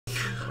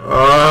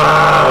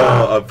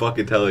I'm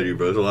fucking telling you,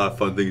 bro. There's a lot of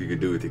fun things you can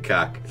do with your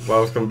cock.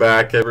 Welcome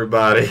back,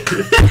 everybody.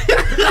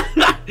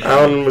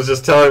 Alan was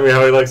just telling me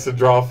how he likes to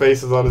draw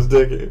faces on his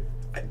dick.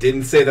 I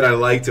didn't say that I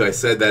like to. I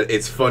said that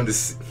it's fun to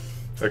see.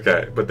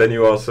 Okay, but then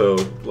you also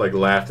like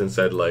laughed and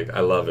said like, I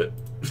love it.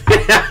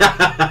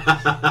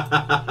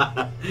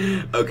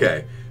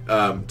 Okay.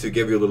 To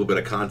give you a little bit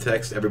of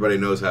context, everybody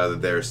knows how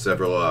that there are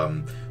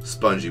several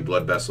spongy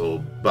blood vessel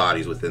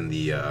bodies within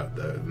the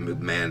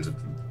man's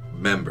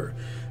member.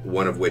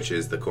 One of which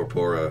is the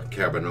corpora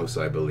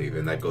cavernosa, I believe,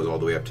 and that goes all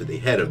the way up to the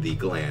head of the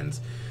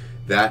glands.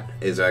 That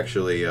is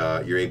actually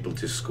you're able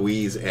to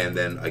squeeze and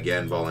then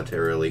again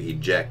voluntarily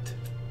eject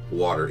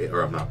blood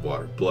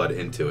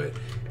into it,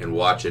 and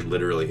watch it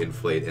literally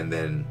inflate and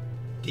then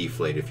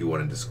deflate if you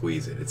wanted to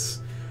squeeze it.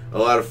 It's a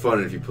lot of fun,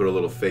 and if you put a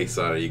little face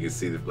on it, you can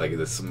see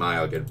the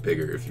smile get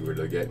bigger. If you were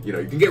to get, you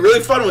can get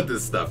really fun with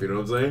this stuff. You know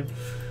what I'm saying?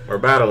 We're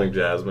battling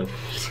Jasmine.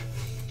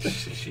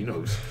 She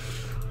knows.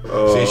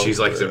 Oh, she's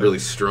like really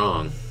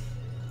strong.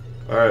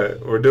 All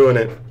right, we're doing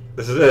it.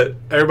 This is it.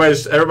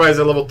 Everybody's at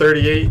level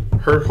 38.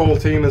 Her whole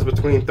team is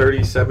between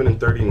 37 and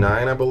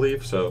 39, I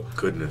believe. So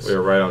goodness, we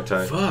were right on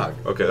time. Fuck.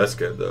 Okay, that's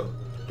good though,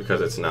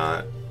 because it's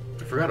not.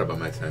 I forgot about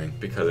my thing.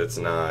 Because it's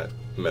not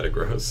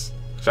Metagross.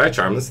 Should I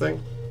charm this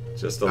thing?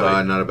 Just to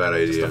like, not a bad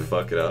idea. Just to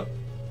fuck it up.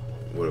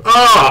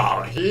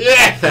 Oh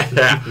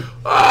yeah!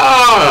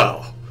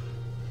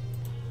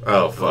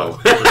 Oh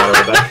fuck! I forgot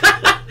about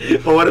that.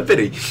 Well, what a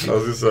pity. I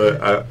was just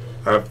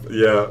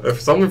yeah.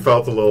 If something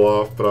felt a little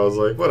off, but I was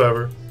like,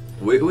 whatever.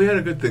 We had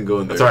a good thing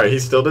going there. That's alright. He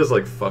still does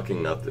like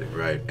fucking nothing.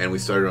 Right, and we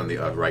started on the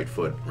right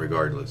foot,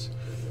 regardless.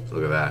 So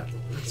look at that.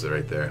 That's it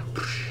right there.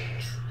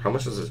 How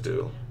much does this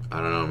do?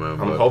 I don't know,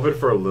 man. I'm hoping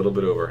for a little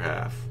bit over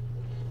half.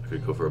 I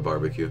could go for a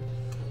barbecue.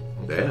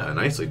 Okay. Yeah,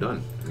 nicely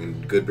done.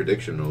 And good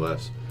prediction, no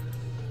less.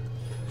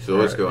 So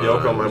let's go.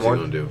 Yoakum, what's he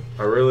gonna do?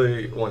 I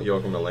really want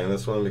Yoakum to land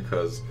this one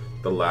because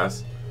the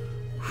last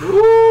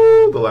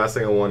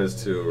thing I want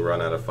is to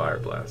run out of Fire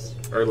Blast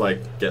or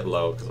like get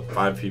low because of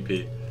 5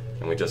 PP,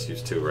 and we just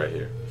used 2 right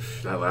here.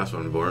 That last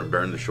one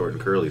burned the short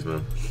and curlies,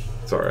 man.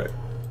 It's all right.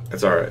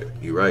 It's all right.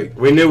 You're right.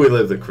 We knew we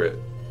lived the crit,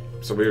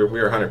 so we were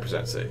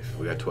 100% safe.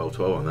 We got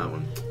 12-12 on that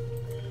one.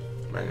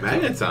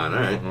 Magnets on, all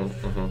right.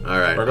 All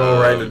right. We're going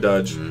right into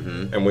Dudge,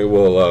 and we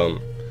will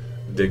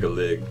dig a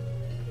lig.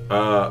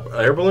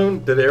 Air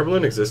balloon? Did air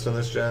balloon exist in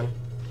this gen?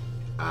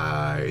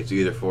 It's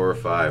either 4 or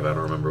 5. I don't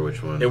remember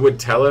which one. It would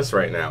tell us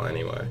right now,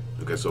 anyway.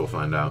 Okay, so we'll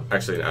find out.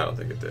 Actually, I don't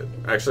think it did.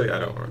 Actually, I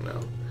don't know.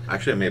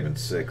 Actually, it may have been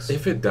 6.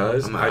 If it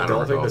does, I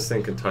don't think this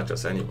thing can touch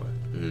us anyway.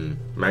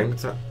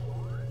 Magnets.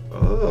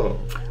 Oh.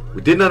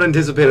 We did not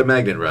anticipate a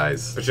magnet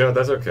rise. But you know,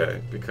 that's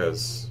okay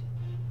because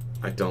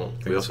I don't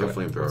think we also have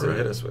flamethrower. What's it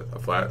hit us with? A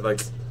flat?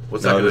 Like,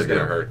 what's that this is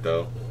gonna hurt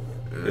though.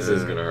 This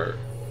is gonna hurt.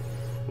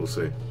 We'll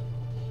see.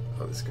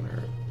 Oh, this is gonna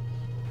hurt.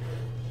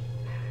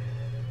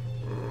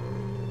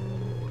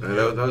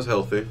 That was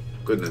healthy.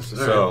 Goodness.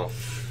 So, right.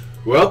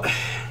 Well,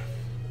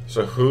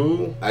 so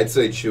who? I'd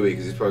say Chewy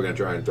because he's probably gonna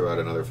try and throw out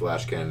another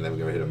flash cannon, and then we're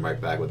gonna hit him right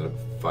back with a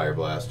fire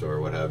blast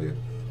or what have you.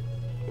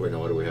 Wait, no.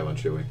 What do we have on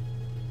Chewy?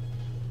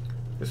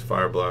 It's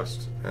Fire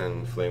Blast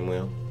and Flame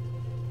Wheel.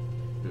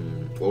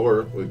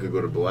 Or we could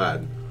go to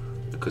Blad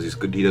because he's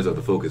good. He does have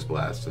the Focus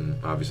Blast,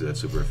 and obviously that's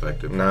super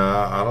effective.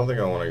 Nah, I don't think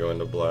I want to go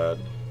into Blad.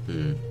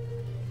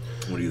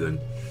 What do you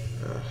think?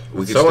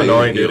 It's so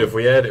annoying, dude. If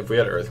we had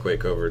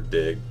Earthquake over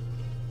Dig,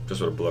 just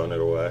would have blown it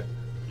away.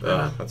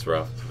 That's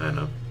rough. I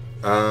know.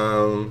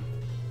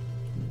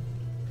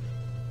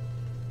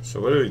 So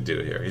what do we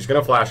do here? He's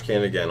gonna flash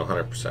cannon again,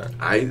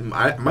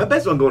 100%. My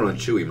bet's on going on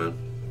Chewy, man.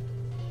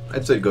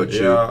 I'd say go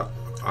Chewy. Yeah,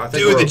 I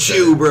think do the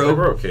Chew, bro. I think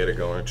we're okay to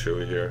go on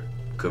Chewy here.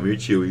 Come here,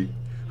 Chewy.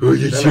 Who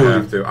you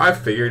have to? I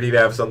figured he'd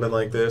have something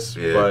like this,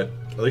 yeah. But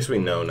at least we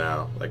know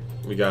now. Like,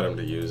 we got him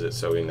to use it,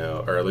 so we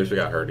know. Or at least we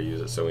got her to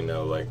use it, so we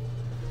know, like,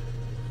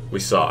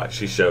 we saw it.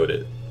 She showed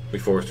it. We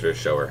forced her to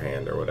show her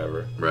hand or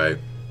whatever. Right.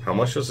 How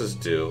much does this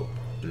do?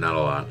 Not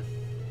a lot.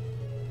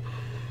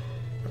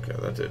 Okay,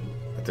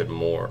 that did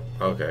more.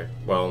 Okay.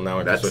 Well, now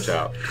I can switch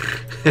out.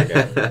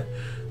 Again.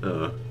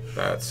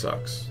 That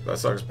sucks. That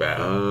sucks bad.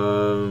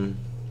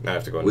 Now I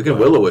have to go into we can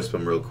Will-O-Wisp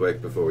him real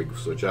quick before we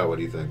switch out. What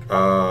do you think?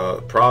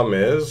 Problem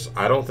is,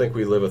 I don't think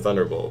we live a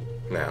Thunderbolt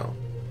now.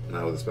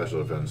 Not with the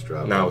special defense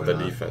drop. Not with the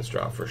defense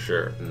drop, for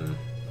sure.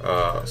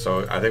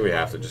 So I think we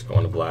have to just go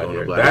into Blad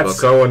here. Blad That's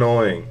so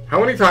annoying. How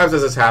many times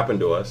has this happened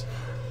to us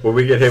where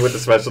we get hit with the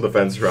special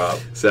defense drop?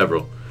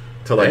 Several.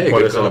 To like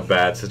put us in a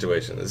bad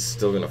situation. This is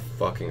still going to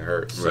fucking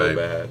hurt so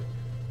bad.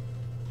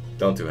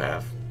 Don't do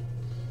half.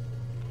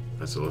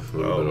 That's a little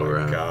bit over.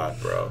 Oh my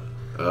god, bro.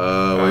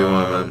 What do you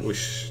want, man?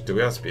 Do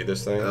we have to speed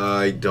this thing?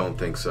 I don't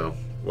think so.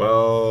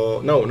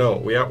 Well, no.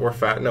 We're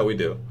fat. No, we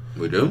do.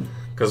 We do?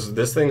 Because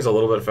this thing's a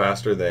little bit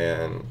faster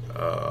than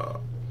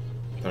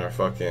our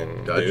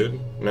fucking Dutch?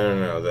 dude.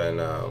 No. Then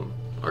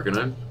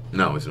Arcanine?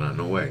 No, it's not.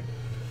 No way.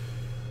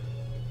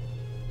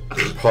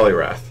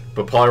 Poliwrath.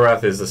 But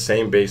Poliwrath is the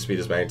same base speed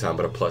as Magneton,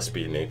 but a plus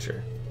speed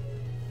nature.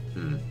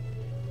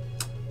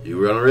 You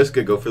were gonna risk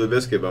it. Go for the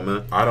biscuit, my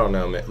man. I don't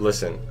know, man.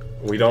 Listen,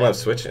 we don't have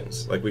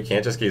switch-ins. Like, we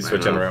can't just keep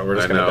switching around. We're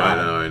just going to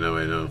die. I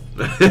know.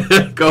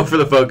 Go for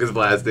the focus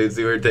blast, dude.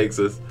 See where it takes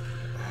us.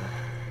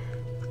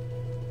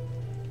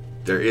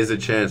 There is a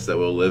chance that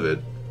we'll live it.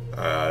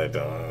 I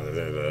don't...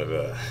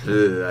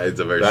 It's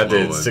a very that small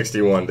did one.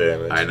 61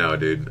 damage. I know,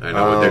 dude. I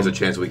know. There's a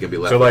chance we can be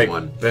left so, like,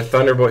 with one. The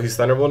Thunderbolt, he's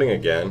Thunderbolting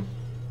again.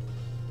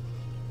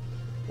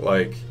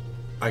 Like,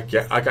 I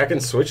can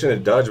switch into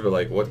Dodge, but,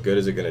 like, what good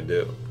is it going to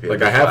do? He'll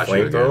like, I have flash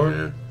you Flamethrower.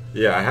 again,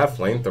 Yeah, I have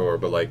Flamethrower,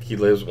 but, like, he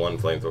lives one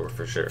Flamethrower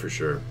for sure. For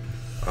sure.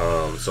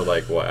 So,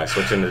 like, what? I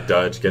switch into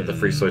Dodge, get the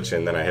free switch,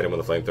 and then I hit him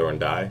with a Flamethrower and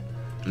die?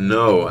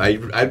 No,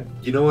 I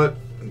you know what?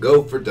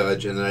 Go for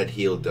Dodge, and then I'd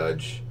heal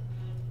Dodge.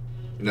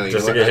 No, you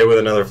Just know to what? get hit with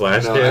another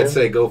flash No, cannon? I'd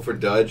say go for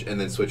Dodge, and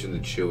then switch into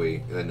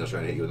Chewy, and then he'll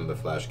try to hit you with another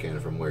flash cannon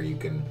from where you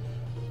can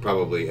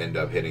probably end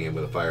up hitting him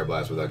with a fire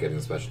blast without getting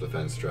a special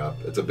defense drop.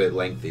 It's a bit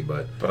lengthy,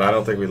 but... But I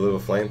don't think we live a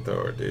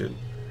Flamethrower, dude.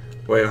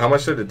 Wait, how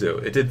much did it do?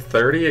 It did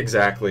 30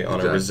 exactly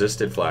on a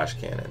resisted flash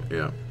cannon.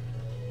 Yeah.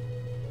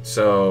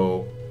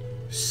 So,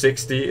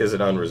 60 is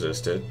an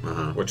unresisted,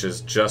 which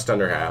is just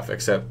under half,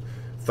 except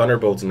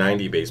Thunderbolt's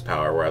 90 base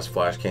power, whereas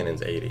flash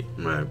cannon's 80.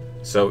 Right.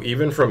 So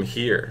even from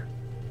here,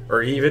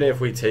 or even if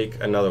we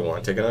take another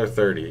one, take another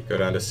 30, go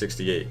down to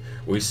 68,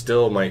 we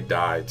still might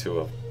die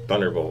to a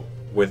Thunderbolt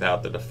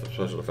without the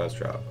special defense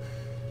drop.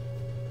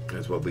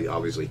 That's what we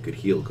obviously could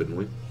heal, couldn't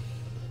we?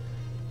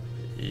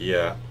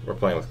 Yeah, we're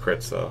playing with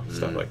crits though,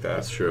 stuff like that.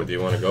 That's true. Do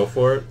you want to go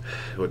for it?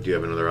 What, do you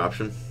have another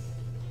option?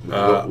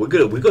 We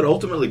could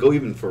ultimately go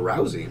even for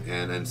Rousey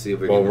and see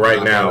if we can right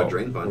knock out now, a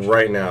Drain Punch.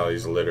 right now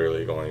he's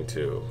literally going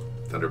to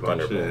Thunderbolt.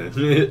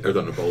 Thunderbolt. Or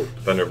Thunderbolt.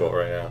 Thunderbolt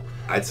right now.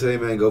 I'd say,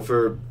 man, go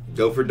for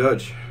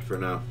Dodge for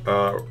now.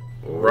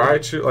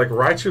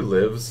 Raichu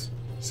lives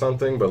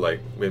something, but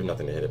like we have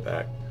nothing to hit it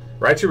back.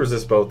 Raichu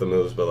resists both the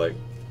moves, but like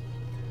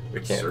we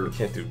can't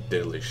do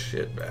diddly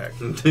shit back.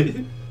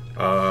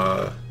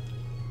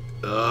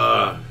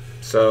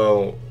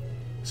 So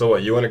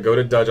what? You want to go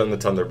to Dodge on the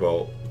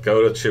Thunderbolt,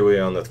 go to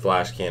Chewy on the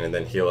Flash Cannon,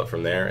 then heal up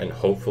from there, and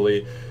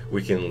hopefully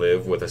we can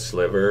live with a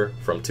sliver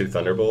from 2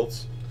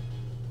 Thunderbolts.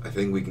 I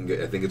think we can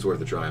get. I think it's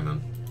worth a try,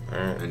 man. All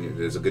right. And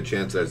there's a good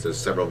chance that there's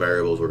several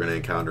variables we're going to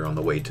encounter on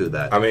the way to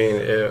that. I mean,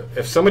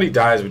 if somebody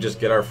dies, we just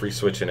get our free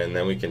switch in, and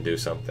then we can do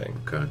something.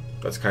 Okay.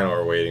 That's kind of what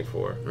we're waiting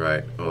for.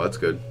 Right. Well, that's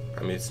good.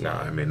 I mean, it's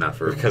not. I mean, not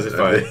for because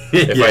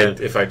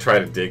if I try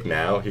to dig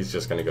now, he's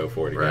just gonna go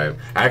for it again. Right.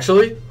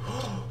 Actually,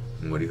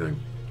 what do you think?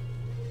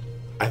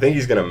 I think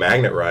he's gonna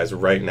Magnet Rise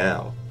right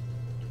now.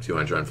 Do you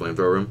want to try and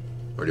flamethrower him,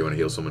 or do you want to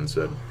heal someone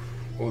instead?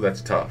 Oh,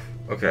 that's tough.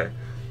 Okay.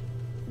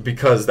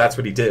 Because that's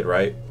what he did,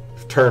 right?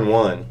 Turn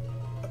 1,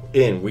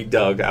 we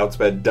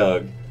outsped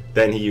Doug.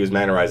 Then he used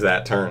Magnet Rise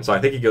that turn. So I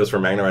think he goes for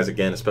Magnet Rise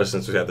again, especially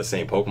since we have the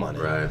same Pokemon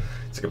in. Right.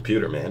 It's a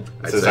computer, man.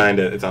 It's it's on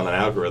an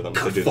algorithm.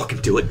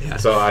 Fucking do it, man.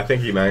 So I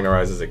think he Magnet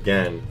Rises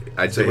again.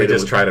 I'd say we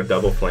just try to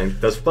double flame.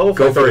 Does double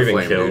go for even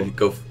flame,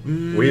 kill?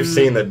 Dude. We've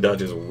seen that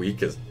Dodge is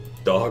weak as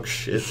dog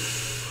shit.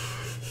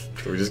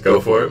 So we just go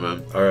for it,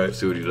 man. All right.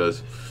 See what he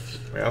does.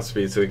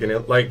 Outspeed, so we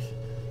can like.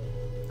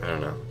 I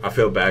don't know. I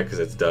feel bad because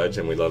it's Dodge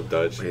and we love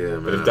Dodge. Yeah,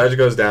 man. But if Dodge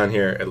goes down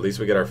here, at least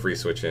we get our free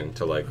switch in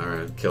to like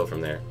kill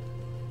from there.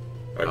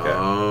 Okay.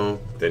 Oh,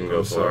 didn't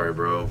go. Sorry,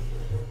 bro.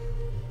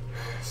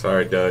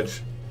 Sorry,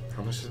 Dodge.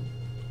 How much is it?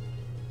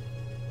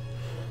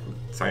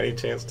 Tiny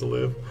chance to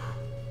live.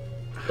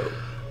 Oh.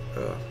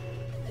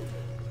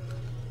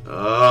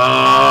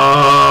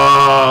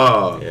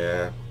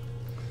 Yeah.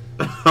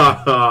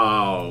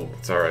 Oh.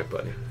 It's alright,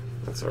 buddy.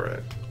 That's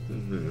alright.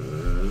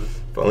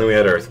 If only we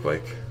had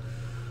Earthquake.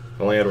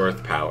 If only we had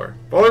Earth Power.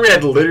 If only we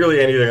had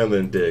literally anything other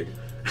than Dig.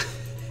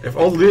 If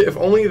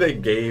only they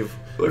gave...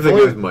 What if they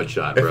gave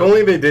Mudshot, bro? If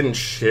only they didn't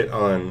shit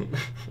on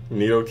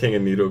Nidoking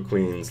and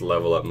Nidoqueen's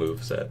level up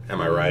moveset.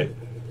 Am I right?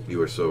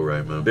 You are so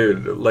right, man.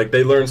 Dude, like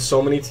they learned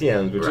so many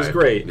TMs, which is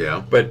great.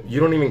 Yeah. But you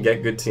don't even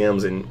get good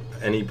TMs in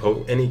any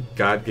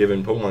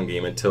god-given Pokemon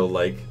game until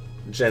like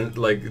the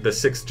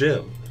 6th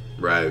gym.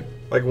 Right.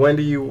 Like when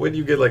do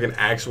you get like an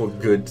actual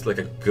good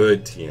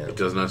TM? It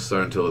does not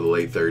start until the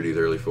late 30s,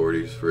 early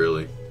 40s,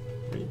 really.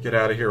 Get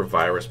out of here,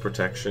 Virus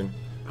Protection.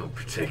 I'll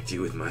protect you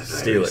with my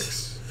virus.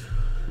 Steelix.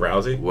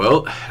 Rousey?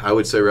 Well, I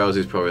would say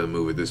Rousey's probably the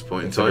move at this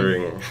point in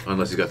time.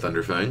 Unless he's got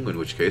Thunderfang, in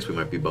which case we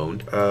might be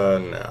boned.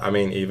 No. I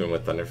mean, even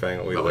with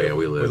Thunderfang, we live.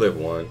 We live. We live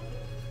 1.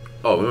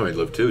 Oh, we might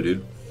live 2,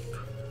 dude.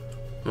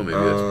 Oh, maybe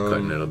that's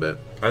cutting it a bit.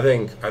 I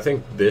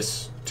think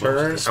this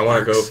turn, I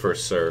want to go for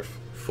Surf.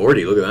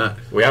 40, look at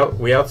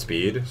that. We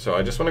outspeed, so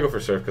I just want to go for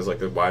Surf because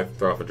why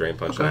throw off a Drain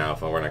Punch now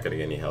if we're not going to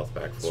get any health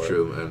back for it. It's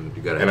true, and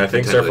you got to. And I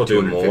think Surf will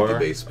do more.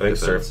 I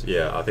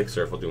think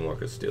Surf will do more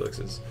because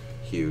Steelix is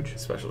huge.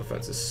 Special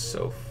defense is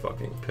so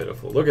fucking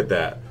pitiful. Look at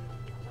that.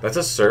 That's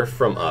a Surf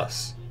from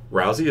us.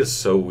 Rousey is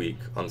so weak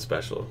on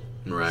special,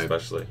 right?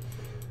 Especially.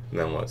 And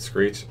then what?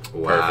 Screech.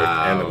 Wow. Perfect.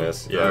 And a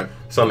miss. Yeah. Right.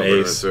 Some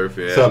ace. Surf,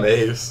 yeah. Some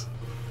ace.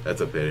 That's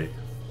a pity.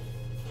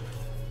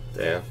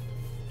 Damn.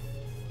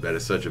 That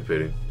is such a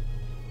pity.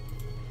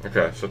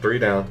 Okay, so 3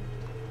 down.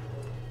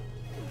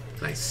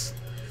 Nice.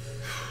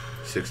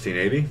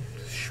 1680.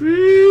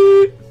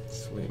 Sweet.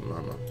 Sweet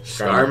mama.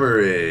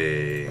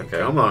 Skarmory. Okay.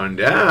 Come on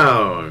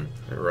down.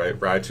 Right,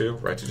 Raichu.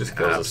 Raichu just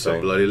kills this thing.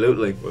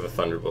 Absolutely. With a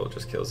Thunderbolt,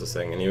 just kills this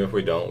thing. And even if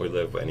we don't, we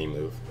live any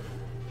move.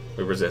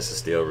 We resist the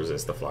steel,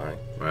 resist the flying.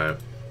 Right.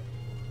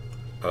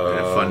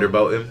 And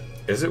Thunderbolt him.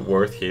 Is it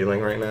worth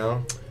healing right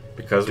now?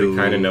 Because we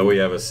kind of know we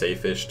have a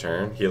safe-ish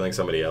turn, healing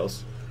somebody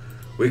else.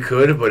 We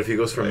could, but if he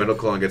goes for Middle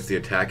Claw and gets the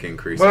attack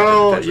increase,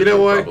 well, you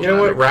know what? You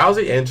know what?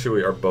 Rousey and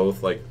Chewy are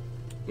both like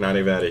not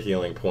even at a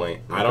healing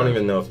point. Okay. I don't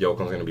even know if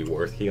Yokel's going to be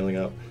worth healing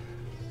up.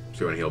 So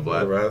you want to heal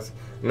Blad?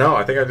 No,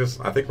 I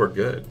think we're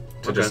good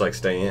to just like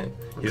stay in.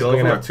 He's only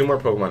going to have 2 more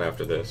Pokemon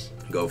after this.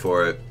 Go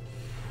for it.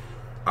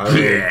 I don't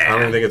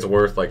even think it's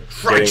worth like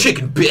fried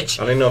chicken, bitch.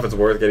 I don't even know if it's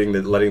worth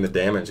letting the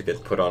damage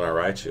get put on our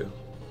Raichu.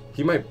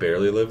 He might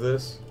barely live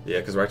this. Yeah,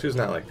 because Raichu's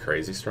not like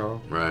crazy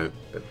strong. Right.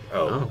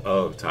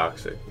 But,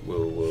 toxic.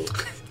 Woo.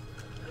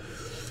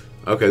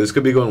 Okay, this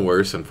could be going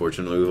worse.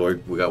 Unfortunately,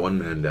 we got 1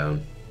 man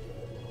down.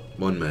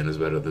 1 man is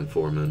better than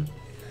 4 men.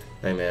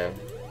 Hey man.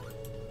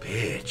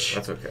 Bitch.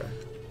 That's okay.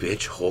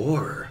 Bitch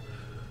whore.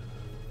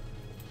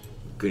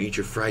 Gonna eat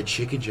your fried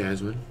chicken,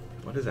 Jasmine.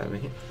 What does that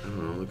mean? I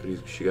don't know. Look at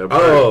these. She got a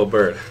bird. Oh,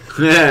 bird.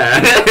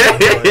 Yeah.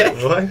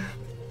 What?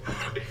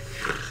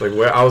 Like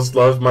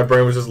where my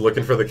brain was just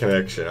looking for the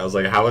connection. I was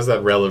like, how is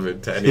that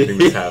relevant to anything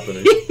that's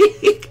happening?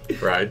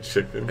 Fried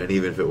chicken. And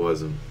even if it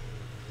wasn't.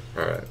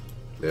 All right.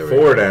 There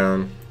 4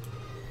 down.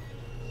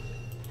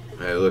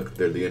 Hey, look,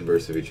 they're the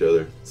inverse of each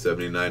other.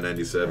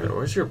 79-97. Right,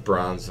 where's your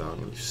bronze on,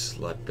 you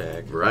slut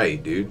bag?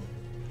 Right, dude.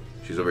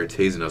 She's over here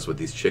tasing us with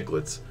these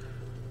chicklets.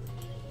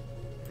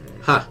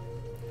 Huh.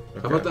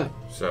 Okay. How about that?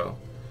 So,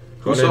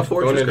 who saw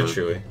Fortress going into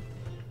coming? Chewy?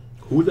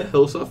 Who the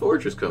hell saw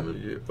Fortress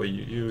coming?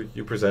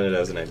 You presented it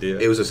as an idea.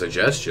 It was a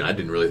suggestion. I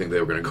didn't really think they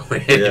were going to go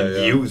ahead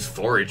and use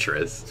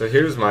Fortress. So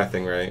here's my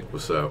thing, right?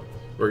 What's up?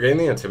 We're getting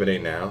the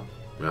Intimidate now.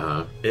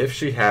 Uh-huh. If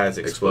she has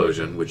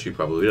Explosion, which she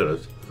probably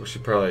does. Which she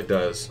probably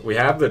does. We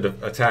have the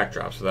attack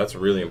drop, so that's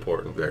really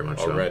important. Very much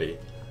already.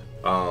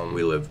 So.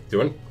 We live.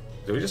 Do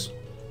we just...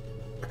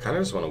 I kind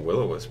of just want a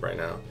Will-O-Wisp right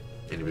now.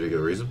 Any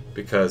particular reason?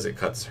 Because it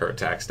cuts her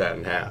attack stat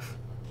in half.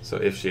 So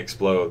if she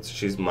explodes,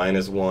 she's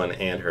 -1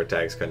 and her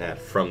attack's cut in half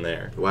from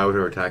there. Why would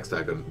her attack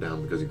stat go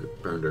down? Because you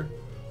burned her.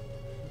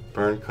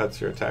 Burn cuts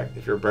your attack.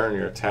 If you're burned,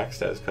 your attack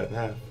stat is cut in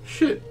half.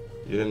 Shit.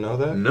 You didn't know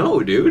that? No,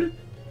 dude.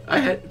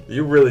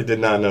 You really did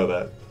not know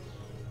that.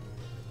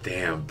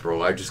 Damn,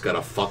 bro. I just got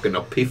a fucking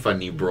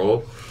epiphany,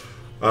 bro.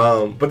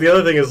 But the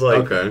other thing is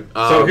like... Okay.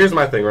 So here's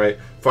my thing, right?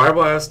 Fire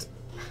Blast...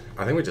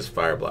 I think we just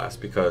Fire Blast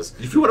because...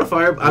 If you want to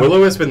Fire...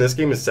 Will-O-Wisp in this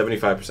game is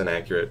 75%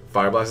 accurate.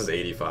 Fire Blast is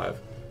 85.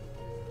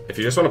 If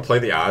you just want to play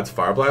the odds,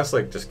 Fire Blast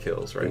like just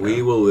kills right now.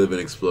 We will live in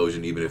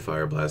Explosion even if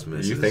Fire Blast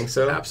misses. You think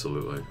so?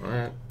 Absolutely.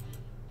 Alright.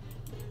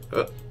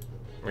 Okay.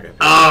 Oh,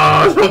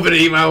 I was hoping to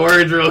eat my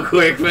words real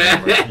quick,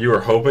 man. You were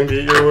hoping to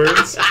eat your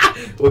words?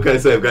 What can I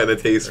say? I've gotten a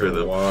taste for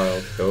them.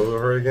 Wild. Go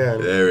over again.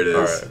 There it is.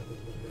 Alright.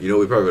 You know,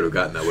 we probably would have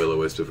gotten that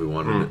Will-O-Wisp if we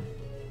wanted it.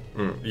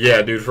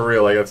 Yeah, dude, for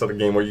real. Like, that's not a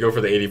game where you go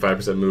for the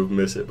 85% move,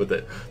 miss it, but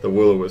the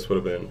Will-O-Wisp would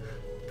have been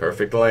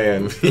perfect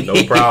land,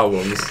 no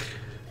problems.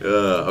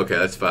 Okay,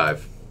 that's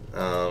 5.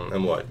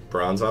 And what?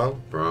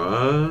 Bronzong?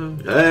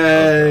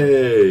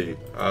 Hey!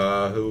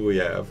 Who we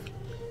have?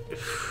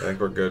 I think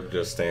we're good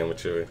just staying with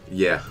Chewy.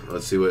 Yeah,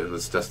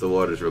 let's test the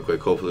waters real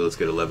quick. Hopefully let's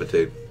get a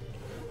Levitate.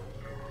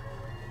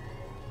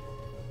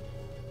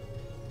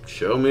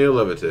 Show me a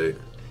Levitate.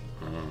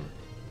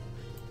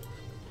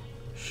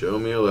 Show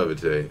me a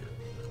Levitate.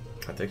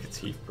 I think it's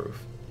heat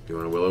proof. You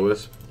want a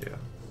Will-O-Wisp? Yeah.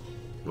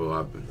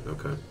 Well,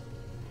 okay.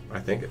 I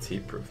think it's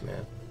heat proof,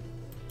 man.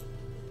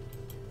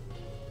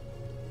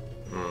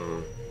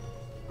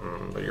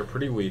 But you're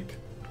pretty weak.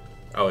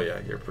 Oh yeah,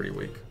 you're pretty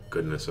weak.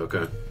 Goodness,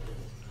 okay.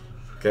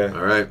 Okay.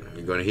 Alright,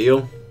 you gonna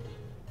heal?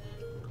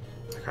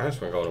 I kinda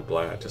just wanna go into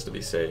Blad just to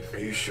be safe. Are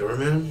you sure,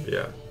 man?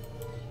 Yeah.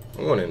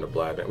 I'm going into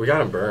Blad, man. We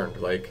got him burned.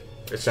 Like,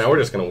 now we're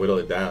just gonna whittle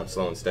it down,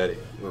 slow and steady.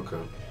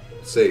 Okay.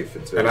 Safe.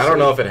 It's and I don't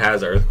know if it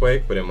has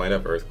Earthquake, but it might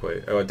have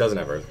Earthquake. Oh, it doesn't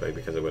have Earthquake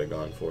because it would have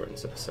gone for it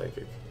instead of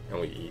Psychic.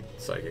 And we eat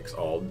Psychics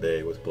all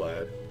day with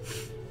Blad.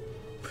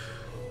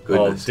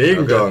 Goodness. All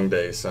ding dong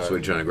day, son. So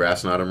we trying to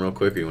grass knot him real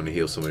quick, or you want to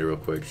heal somebody real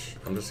quick?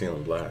 I'm just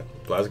healing Blad.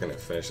 Blad's gonna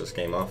finish this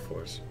game off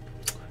for us.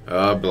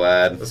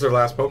 Blad. This is our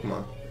last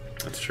Pokemon.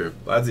 That's true.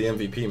 Blad's the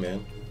MVP,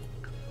 man.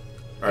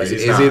 Right,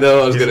 is he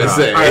though? I was gonna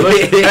say. All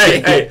right,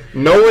 hey,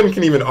 no one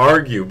can even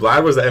argue.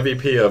 Blad was the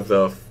MVP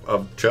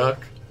of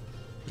Chuck.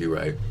 You're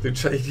right. Dude,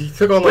 he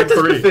took on like 3.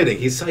 That's befitting.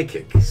 He's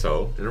psychic.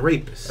 So? And a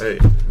rapist. Hey,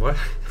 what?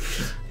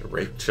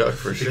 Rape Chuck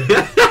for sure.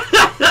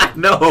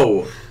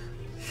 No.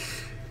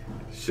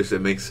 It's just,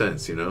 it makes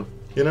sense, you know?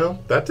 You know,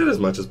 that did as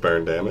much as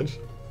burn damage.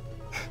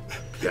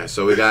 Yeah,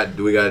 so we got,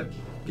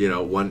 you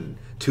know,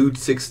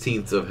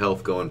 2/16 of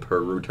health going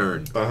per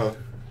return. Uh-huh.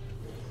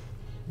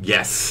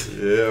 Yes.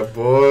 Yeah,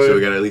 boy. So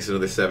we got at least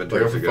another 7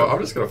 turns to go. I'm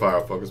just going to fire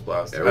a Focus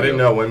Blast. I didn't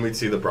know when we'd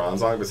see the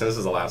Bronzong, but since this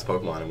is the last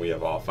Pokemon and we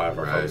have all 5 of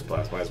our Focus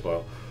Blasts, might as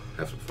well.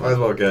 Might as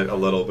well get a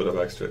little bit of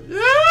extra.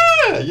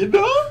 Yeah, you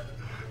know?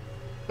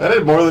 That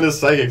is more than his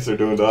Psychics are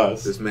doing to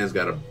us. This man's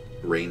got a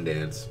rain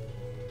dance.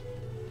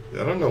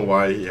 I don't know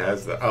why he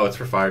has that. Oh, it's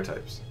for fire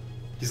types.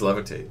 He's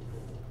levitate.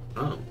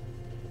 Oh.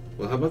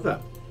 Well, how about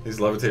that? He's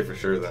levitate for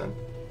sure then.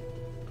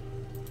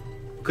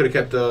 Could have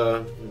kept,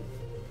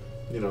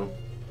 you know,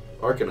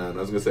 Arcanon. I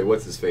was gonna say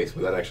what's his face,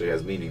 but that actually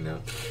has meaning now.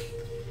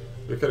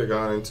 We could have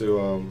gone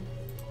into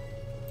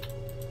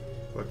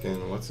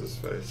fucking what's his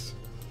face?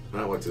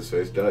 Not what's his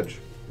face, Dudge.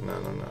 No,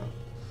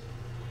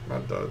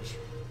 not Dudge.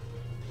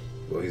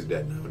 Well, he's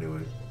dead now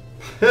anyway.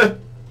 Yeah,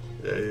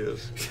 he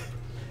is.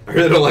 I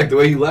really don't like the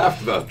way you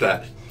laughed about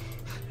that.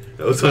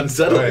 That was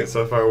unsettling. Alright,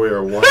 so far we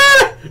are one.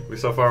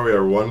 So far we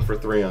are 1 for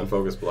 3 on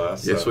Focus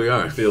Blast. Yes, so we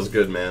are. Feels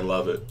good, man.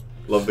 Love it.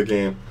 Love the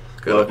game.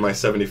 Good. Love my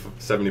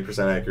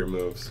 70% accurate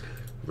moves.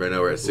 Right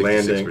now we're at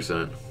 66%.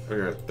 Landing. We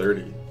are at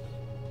 30.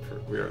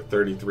 We are at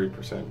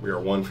 33%. We are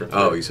 1 for 3.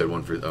 Oh, you said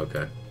 1 for...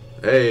 Okay.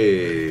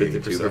 Hey,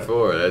 50%. 2 for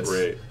 4. That's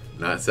great.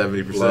 Not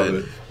 70%. Love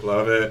it.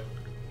 Love it.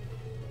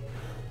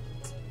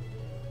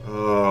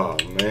 Oh,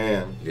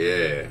 man.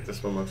 Yeah.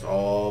 This one looks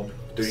all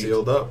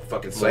sealed up.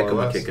 Fucking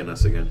Psycho kicking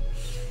us again.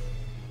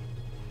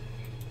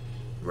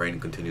 Rain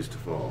continues to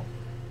fall.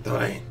 The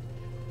rain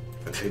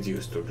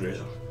continues to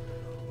drizzle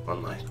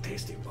on my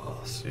tasty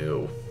balls.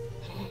 Ew.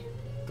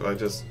 Do I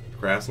just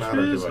grass knot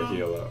or do I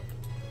heal up?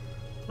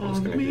 I'm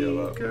just gonna heal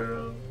up.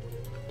 Girl.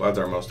 Vlad's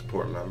our most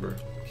important member.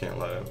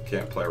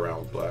 Can't play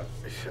around with Vlad.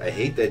 I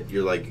hate that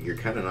you're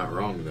kind of not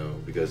wrong though,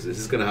 because this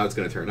is how it's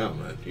gonna turn out,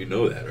 man. You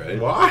know that, right?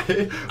 Why?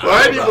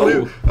 Why do you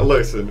believe?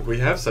 Listen, we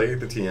have Psychic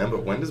the TM,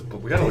 but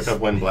we gotta look up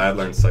when Vlad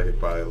learns Psychic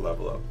by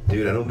level up.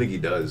 Dude, I don't think he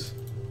does.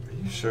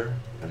 Are you sure?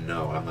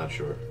 No, I'm not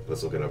sure.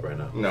 Let's look it up right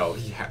now. No,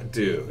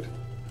 dude.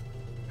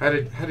 How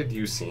did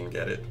you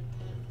get it?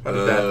 How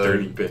did that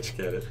dirty bitch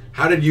get it?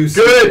 How did you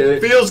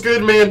Good! Feels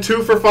good, man.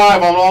 2 for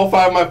 5 on all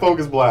 5 of my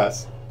Focus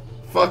Blasts.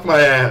 Fuck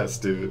my ass,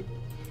 dude.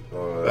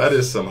 That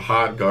is some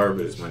hot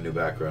garbage. It's my new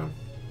background.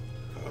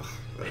 Ugh,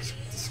 that's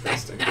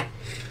disgusting.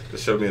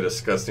 Just showed me a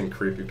disgusting,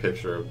 creepy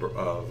picture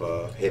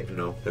of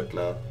Hypno.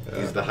 Yeah.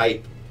 He's the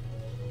hype,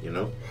 you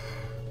know?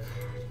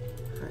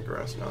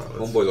 Grass knot.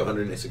 Homeboy's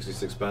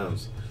 166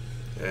 pounds.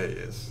 Yeah, he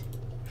is.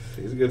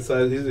 He's a good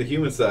size. He's a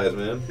human size,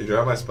 man. He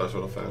dropped my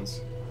special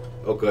defense.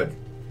 Oh, good.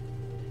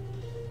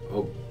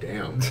 Oh,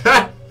 damn.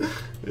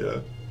 Yeah.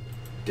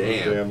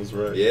 Damn. Damn is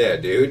right. Yeah,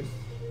 dude.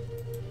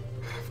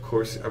 Of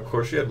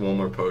course, she had one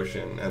more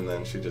potion, and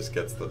then she just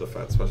gets the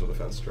special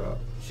defense drop.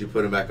 She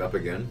put him back up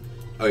again.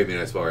 Oh, you mean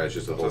as far as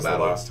just the whole Just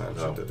battle? the last time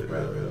she did it.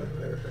 Right.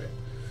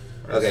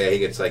 Okay, he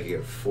gets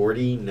like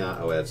 40 now.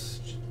 Oh, that's.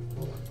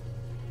 Hold on.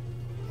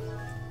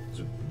 It's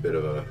a bit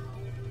of a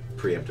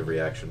preemptive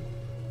reaction.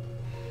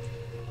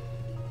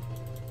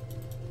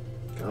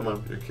 Come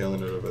on. You're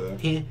killing it over there.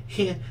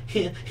 Here.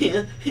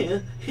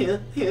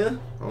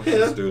 What's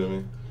this do to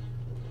me?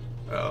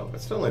 Oh,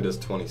 it still only does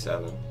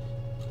 27.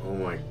 Oh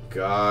my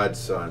God,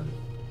 son.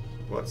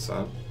 What,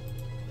 son?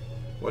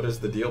 What is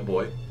the deal,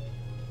 boy?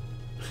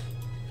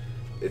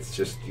 It's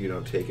just,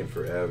 taken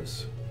for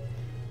evs.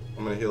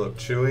 I'm gonna heal up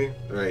Chewy.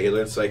 Alright, he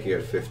learned Psyche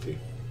at 50.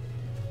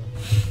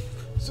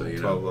 So,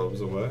 12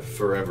 levels away.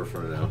 Forever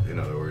from now, in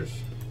other words.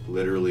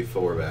 Literally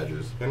 4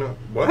 badges.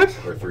 What?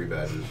 Or 3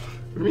 badges.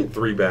 What do you mean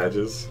 3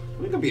 badges?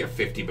 We could be a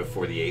 50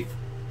 before the 8th,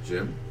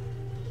 Jim.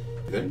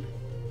 You think?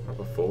 Not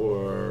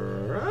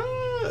before.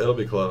 It'll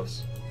be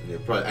close. Yeah,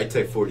 probably. I'd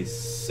say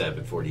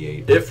 47,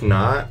 48. If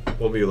not,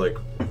 we'll be like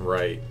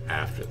right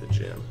after the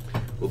gym.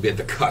 We'll be at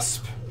the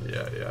cusp.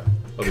 Yeah.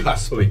 We'll be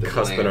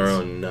cusping our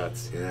own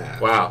nuts. Yeah.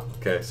 Wow.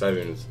 Okay,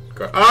 Psybeam's.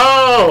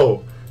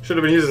 Oh! Should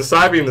have been using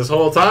Psybeam this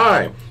whole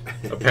time.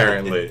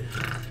 Apparently.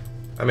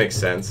 That makes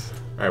sense.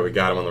 Alright, we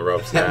got him on the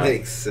ropes now. That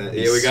makes sense.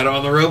 Yeah, we got him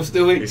on the ropes,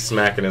 do we? He's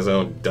smacking his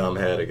own dumb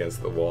head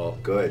against the wall.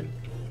 Good.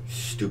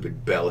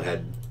 Stupid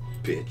bellhead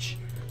bitch.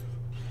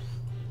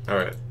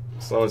 Alright,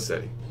 slow and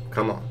steady.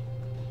 Come on.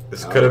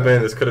 This could have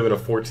been a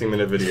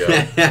 14-minute video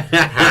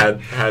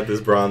had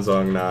this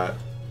Bronzong not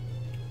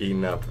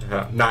eaten up,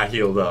 not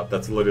healed up.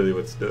 That's literally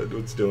what's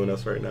doing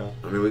us right now.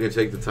 I mean, we can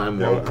take the time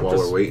while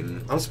we're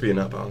waiting. I'm speeding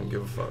up. I don't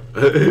give a fuck.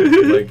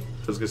 Like,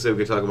 I was gonna say we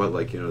could talk about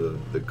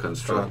the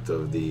construct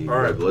of the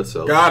red blood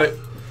cells. Got it.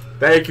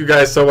 Thank you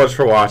guys so much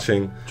for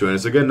watching. Join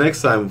us again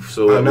next time.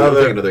 So we'll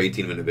take another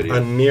 18-minute video. A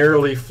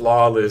nearly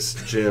flawless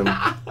gym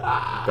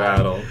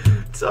battle.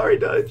 Sorry,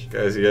 Dutch.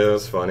 Guys, yeah, it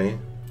was funny.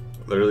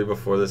 Literally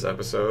before this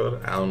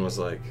episode, Alan was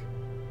like,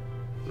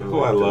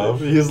 "Who I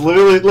love." He's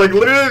literally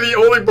the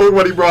only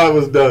Pokemon he brought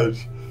was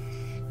Dudge.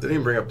 Didn't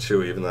even bring up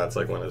Chewy, even though that's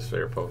like one of his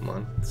favorite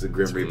Pokemon. It's a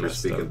Grim Reaper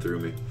speaking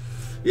through me.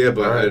 Yeah,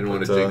 but I didn't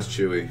want to jinx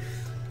Chewy.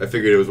 I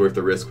figured it was worth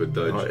the risk with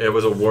Dudge. It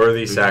was a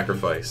worthy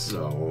sacrifice.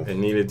 No. It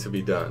needed to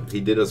be done. He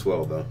did us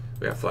well, though.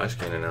 We got Flash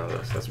Cannon now,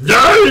 though. So that's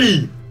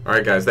Yay!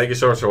 Alright, guys. Thank you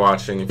so much for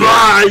watching. If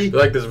you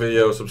like this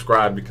video,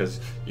 subscribe because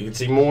you can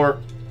see more.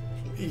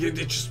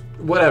 Just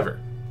whatever.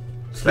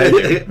 Thank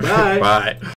you. Bye. Bye.